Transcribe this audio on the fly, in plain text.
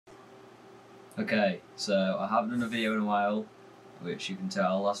Okay, so I haven't done a video in a while, which you can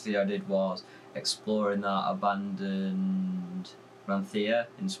tell. Last video I did was exploring that abandoned Ranthea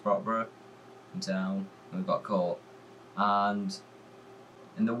in Sprotborough in town, and we got caught. And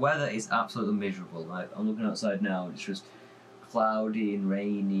the weather is absolutely miserable. Like, I'm looking outside now, and it's just cloudy and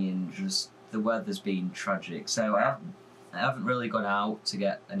rainy, and just the weather's been tragic. So I haven't really gone out to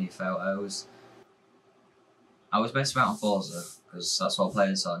get any photos. I was messing about on Forza because that's what I play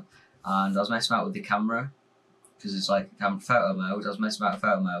this on, and I was messing about with the camera because it's like camera photo mode. I was messing about with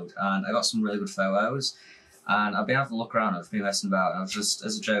photo mode, and I got some really good photos. And I've been having a look around. I've been messing about, and I've just,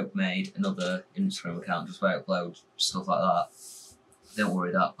 as a joke, made another Instagram account just where I upload stuff like that. Don't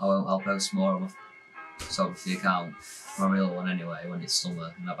worry, that I'll post more on my photography account, my real one anyway, when it's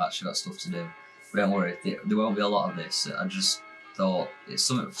summer and I've actually got stuff to do. But don't worry, there won't be a lot of this. I just thought it's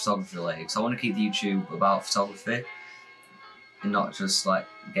something photography related, so I want to keep the YouTube about photography and not just like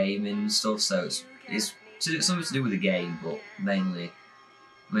gaming and stuff. So it's something to do with the game, but mainly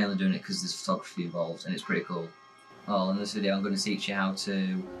doing it because there's photography involved, and it's pretty cool. Well, in this video I'm going to teach you how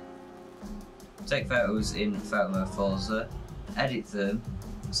to take photos in photo mode Forza, edit them.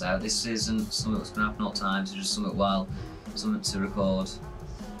 So this isn't something that's going to happen all the time, it's just something to record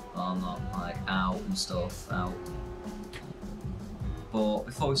while I'm not like out and stuff, out. But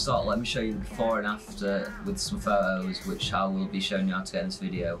before we start, let me show you the before and after with some photos, which I will be showing you how to get in this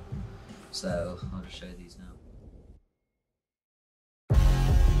video. So I'll just show you these now.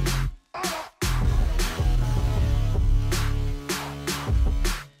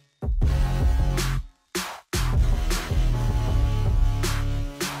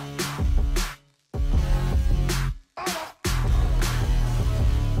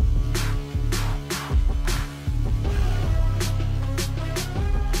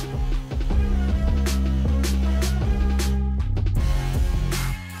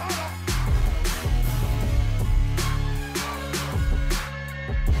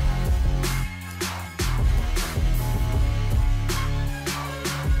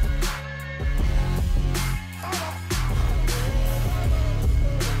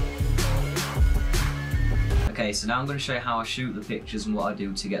 Okay, so now I'm going to show you how I shoot the pictures and what I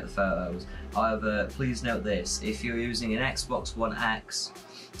do to get the photos. However, please note this, if you're using an Xbox One X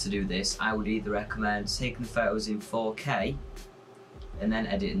to do this, I would either recommend taking the photos in 4K and then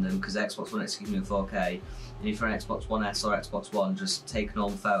editing them, because Xbox One X can do in 4K, and if you're an Xbox One S or Xbox One, just take a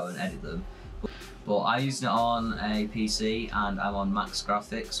normal photo and edit them. But I'm using it on a PC and I'm on max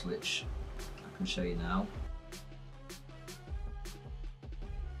graphics, which I can show you now.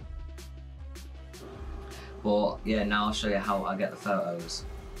 But yeah, now I'll show you how I get the photos.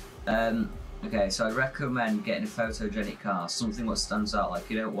 Okay, so I recommend getting a photogenic car, something that stands out. Like,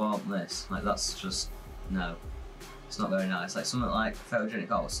 you don't want this, like that's just, no, it's not very nice. Like something like a photogenic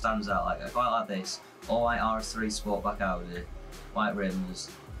car that stands out, like quite like this, all white RS3 Sportback Audi, white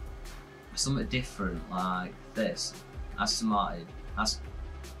rims, something different like this, Aston Martin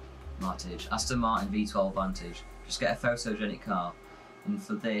V12 Vantage. Just get a photogenic car, and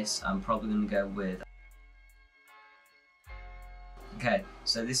for this I'm probably going to go with. Okay,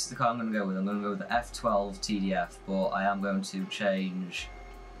 so this is the car I'm going to go with. I'm going to go with the F12 TDF, but I am going to change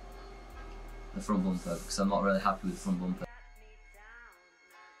the front bumper because I'm not really happy with the front bumper.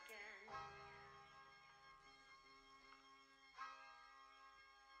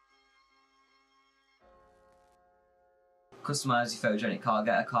 Customise your photogenic car,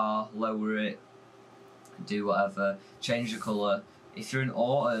 get a car, lower it, do whatever, change the colour. If you're in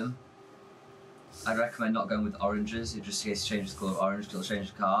autumn, I'd recommend not going with oranges, just in case you change the colour of orange, because it'll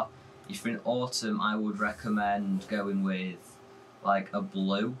change the car. If you're in autumn, I would recommend going with like a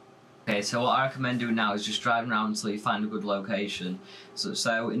blue. Okay, so what I recommend doing now is just driving around until you find a good location.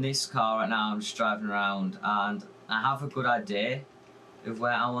 So in this car right now, I'm just driving around and I have a good idea of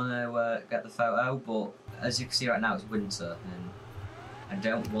where I want to get the photo, but as you can see right now, it's winter and I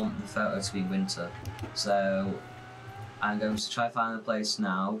don't want the photo to be winter. So I'm going to try to find the place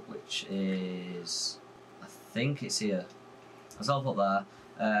now, which is, I think it's here. As I'll put there,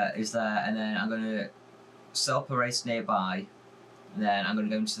 is there, and then I'm going to set up a race nearby, and then I'm going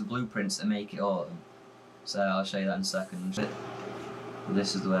to go into the blueprints and make it autumn. So I'll show you that in a second.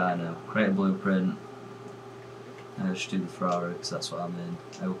 This is the way I know. Create a blueprint, and I'll just do the Ferrari because that's what I'm in.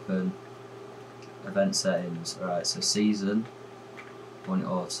 Open, event settings. Alright, so season, I want it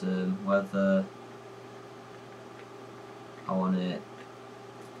autumn, weather, I want it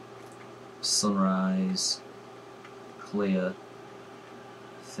sunrise, clear,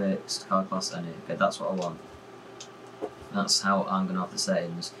 fixed, car class any. Okay, that's what I want. That's how I'm going to have the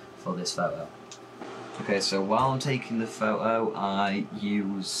settings for this photo. Okay, so while I'm taking the photo, I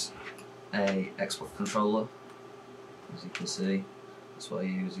use a Xbox controller, as you can see. That's what I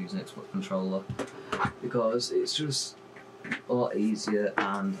use an Xbox controller, because it's just a lot easier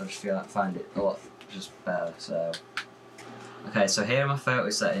and I just find it a lot just better. So, okay, so here are my photo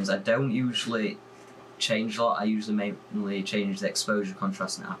settings. I don't usually change a lot. I usually mainly change the exposure,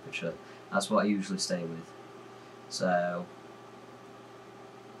 contrast and aperture. That's what I usually stay with. So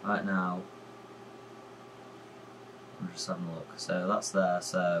right now I'm just having a look. So that's there.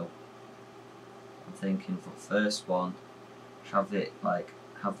 So I'm thinking for the first one, have it like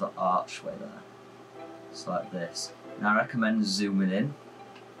have the archway there. It's like this. Now I recommend zooming in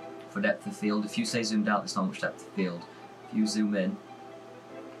for depth of field. If you say zoomed out, there's not much depth of field. If you zoom in,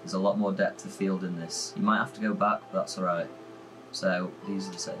 there's a lot more depth of field in this. You might have to go back, but that's alright. So these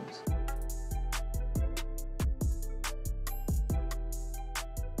are the settings.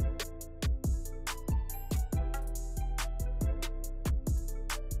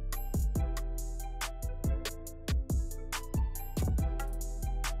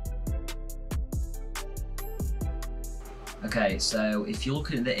 Okay, so if you're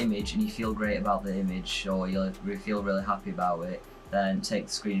looking at the image and you feel great about the image, or you feel really happy about it, then take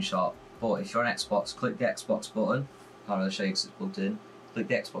the screenshot. But if you're on Xbox, click the Xbox button. Can't really show you because it's plugged in. Click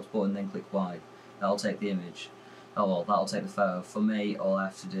the Xbox button, then click Y. That'll take the image. Oh well, that'll take the photo. For me, all I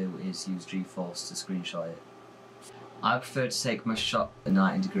have to do is use GeForce to screenshot it. I prefer to take my shot at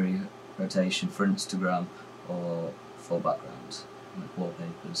 90-degree rotation for Instagram or for backgrounds, like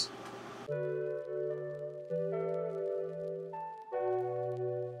wallpapers.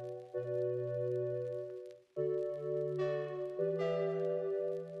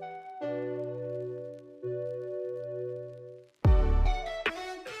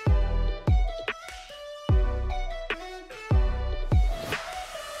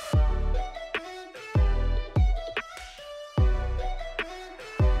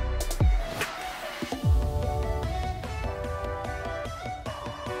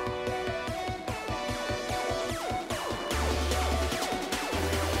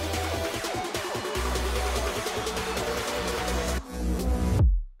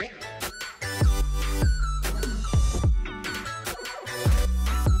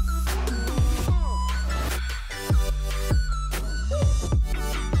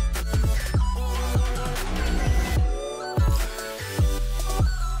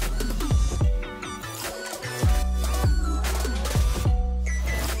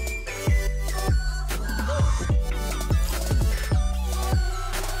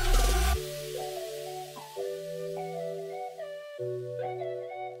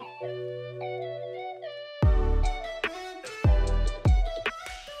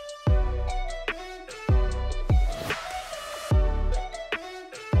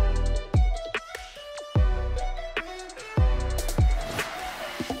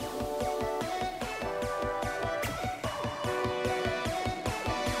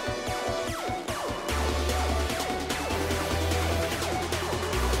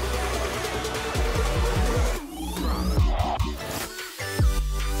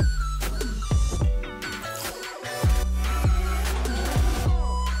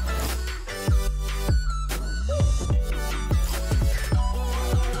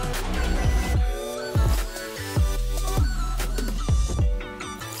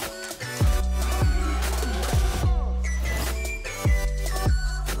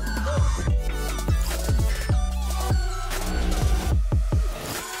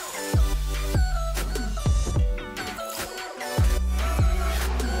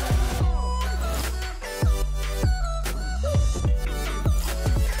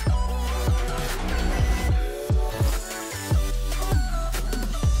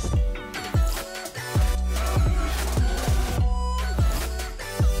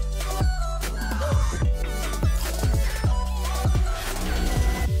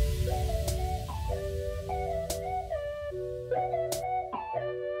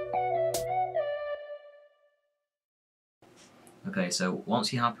 Okay, so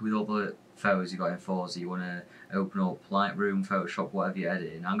once you're happy with all the photos you got in Forza, you want to open up Lightroom, Photoshop, whatever you're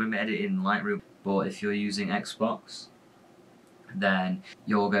editing. I'm going to be editing Lightroom, but if you're using Xbox, then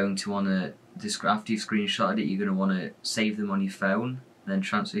you're going to want to, after you've screenshotted it, you're going to want to save them on your phone, then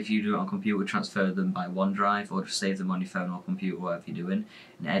if you do it on computer, transfer them by OneDrive, or just save them on your phone or computer, whatever you're doing,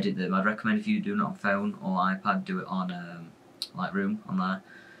 and edit them. I'd recommend if you do it on phone or iPad, do it on Lightroom on there,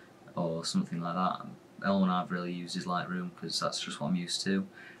 or something like that. The only one I've really used is Lightroom because that's just what I'm used to,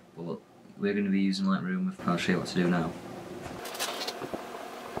 but we're going to be using Lightroom. I'll show you what to do now.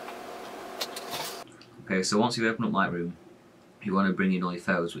 Okay, so once you open up Lightroom, you want to bring in all your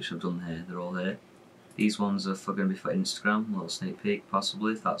photos, which I've done here, they're all here. These ones are going to be for Instagram, a little sneak peek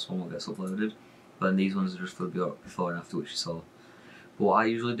possibly, if that's one that gets uploaded. But then these ones are just for before and after, which you saw. But what I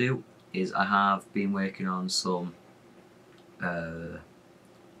usually do is I have been working on some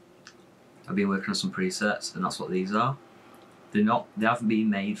presets, and that's what these are. They haven't been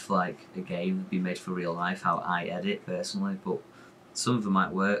made for like a game, they've been made for real life, how I edit personally, but some of them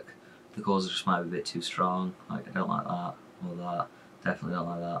might work. The colours just might be a bit too strong, like I don't like that, or that, definitely don't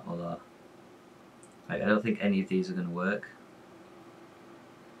like that, or that. Like, I don't think any of these are going to work.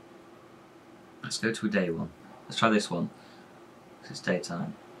 Let's go to a day one. Let's try this one, because it's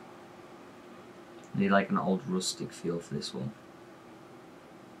daytime. I need like an old rustic feel for this one.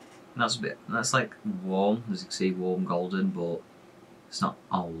 And that's like warm, as you can see, warm golden, but it's not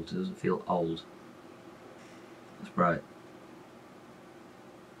old, it doesn't feel old. It's bright.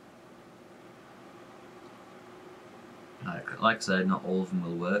 Like I said, not all of them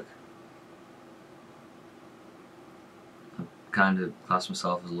will work. I kind of class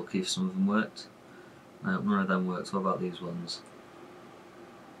myself as lucky if some of them worked. None of them worked. What about these ones?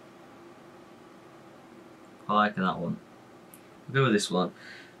 I like that one. I'll go with this one.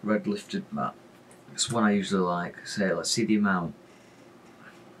 Red lifted map. It's one I usually like. So let's see the amount.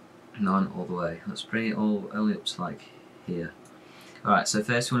 None all the way. Let's bring it all only up to like here. Alright, so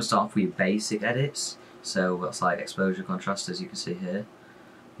first we want to start off with your basic edits. So that's like exposure, contrast, as you can see here.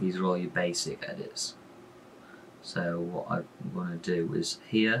 These are all your basic edits. So what I want to do is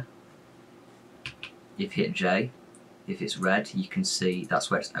here, if you hit J, if it's red, you can see that's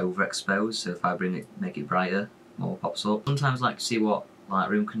where it's overexposed. So if I make it brighter, more pops up. Sometimes I like to see what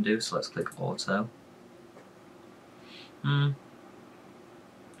Lightroom can do, so let's click Auto. I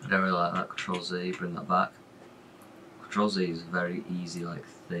don't really like that. Control Z, bring that back. Control Z is a very easy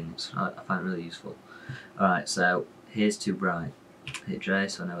thing. I find it really useful. Alright, so here's too bright. Hit J,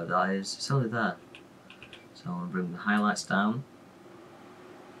 so I know where that is. It's only there. So I'm going to bring the highlights down.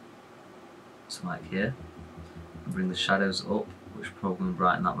 So like here. And bring the shadows up, which is probably going to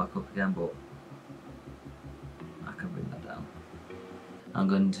brighten that back up again, but I can bring that down. I'm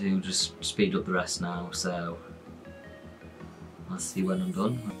going to just speed up the rest now, so let's see when I'm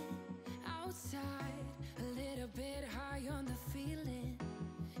done.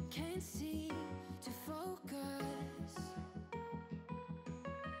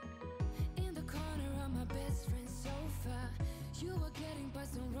 You were getting by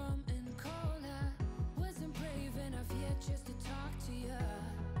some rum and cola. Wasn't brave enough yet just to talk to you.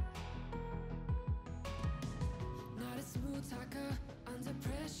 Not a smooth talker under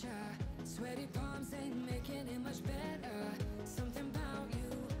pressure. Sweaty palms ain't making it much better. Something about you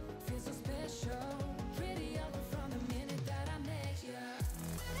feels so special. Prettier from the minute that I met you.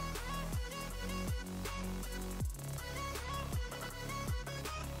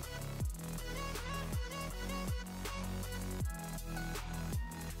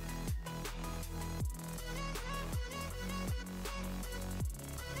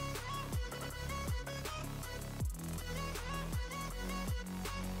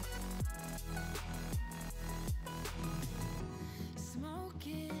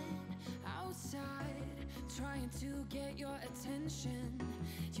 Trying to get your attention.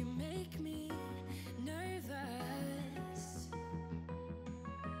 You make me nervous.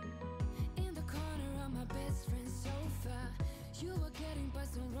 In the corner of my best friend's sofa, you were getting by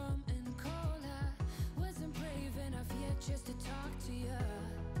some rum and cola. Wasn't brave enough yet just to talk to you.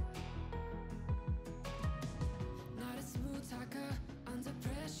 Not a smooth talker under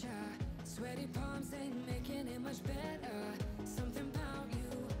pressure. Sweaty palms ain't making it much better. Something about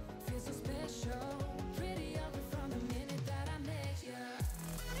you feels so special.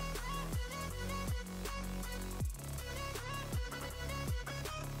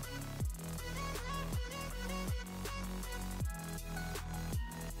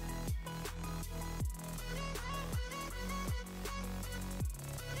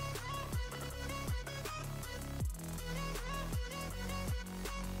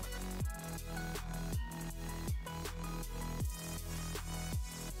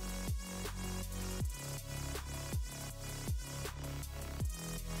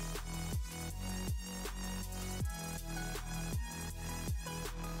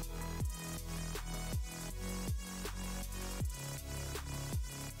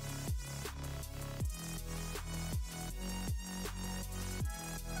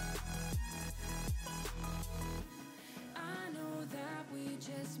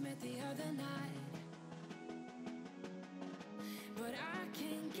 Met the other night, but I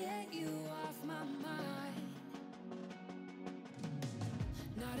can't get you off my mind.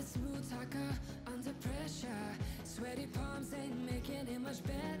 Not a smooth talker under pressure. Sweaty palms ain't making it much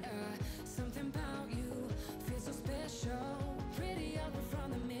better. Something about you feels so special. Pretty ugly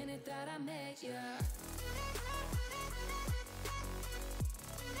from the minute that I met you.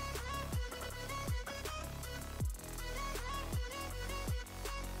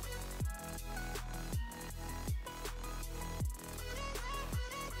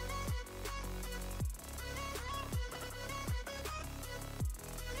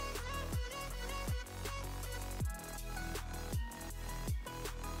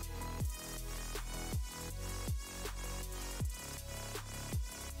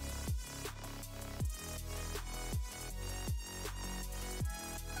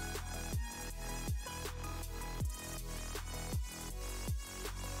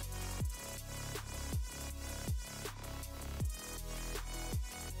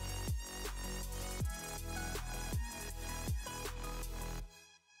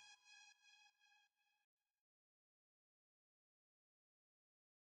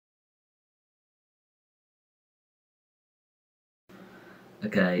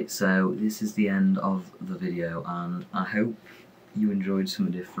 Okay, so this is the end of the video, and I hope you enjoyed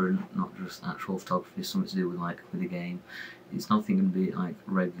something different, not just actual photography, something to do with the game. It's nothing going to be like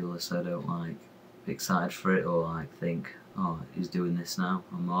regular, so I don't be excited for it or think, oh, he's doing this now.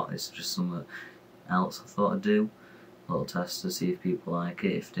 I'm not. It's just something else I thought I'd do. A little test to see if people like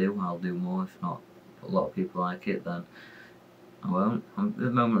it. If do, I'll do more. If not, a lot of people like it, then I won't. At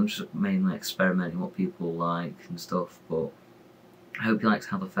the moment I'm just mainly experimenting what people like and stuff, but I hope you liked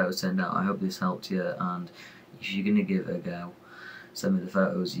how the photos turned out. I hope this helped you, and if you're going to give it a go, send me the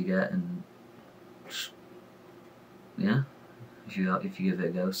photos you get, and just, yeah, if you give it a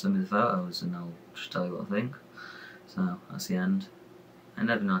go, send me the photos and I'll just tell you what I think. So that's the end. I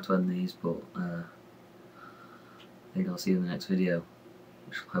never know how to end these, but I think I'll see you in the next video,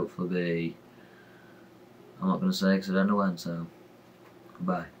 which will hopefully be, I'm not going to say because I don't know when, so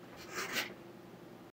goodbye.